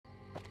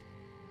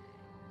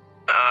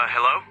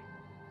Hello?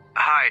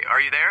 Hi,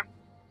 are you there?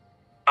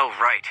 Oh,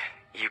 right.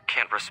 You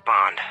can't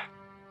respond.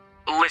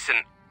 Listen,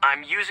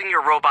 I'm using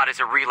your robot as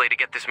a relay to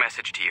get this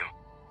message to you.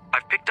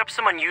 I've picked up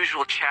some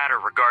unusual chatter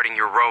regarding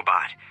your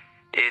robot.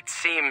 It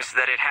seems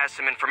that it has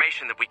some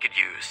information that we could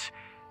use.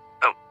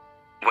 Oh,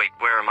 wait,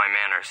 where are my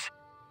manners?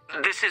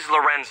 This is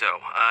Lorenzo,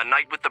 a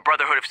knight with the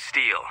Brotherhood of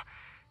Steel.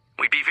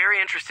 We'd be very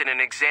interested in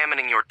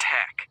examining your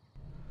tech.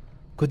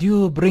 Could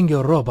you bring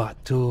your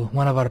robot to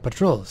one of our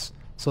patrols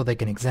so they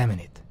can examine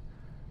it?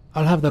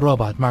 I'll have the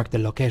robot mark the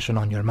location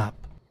on your map.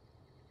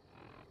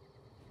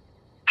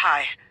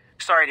 Hi.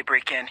 Sorry to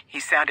break in. He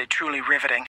sounded truly riveting.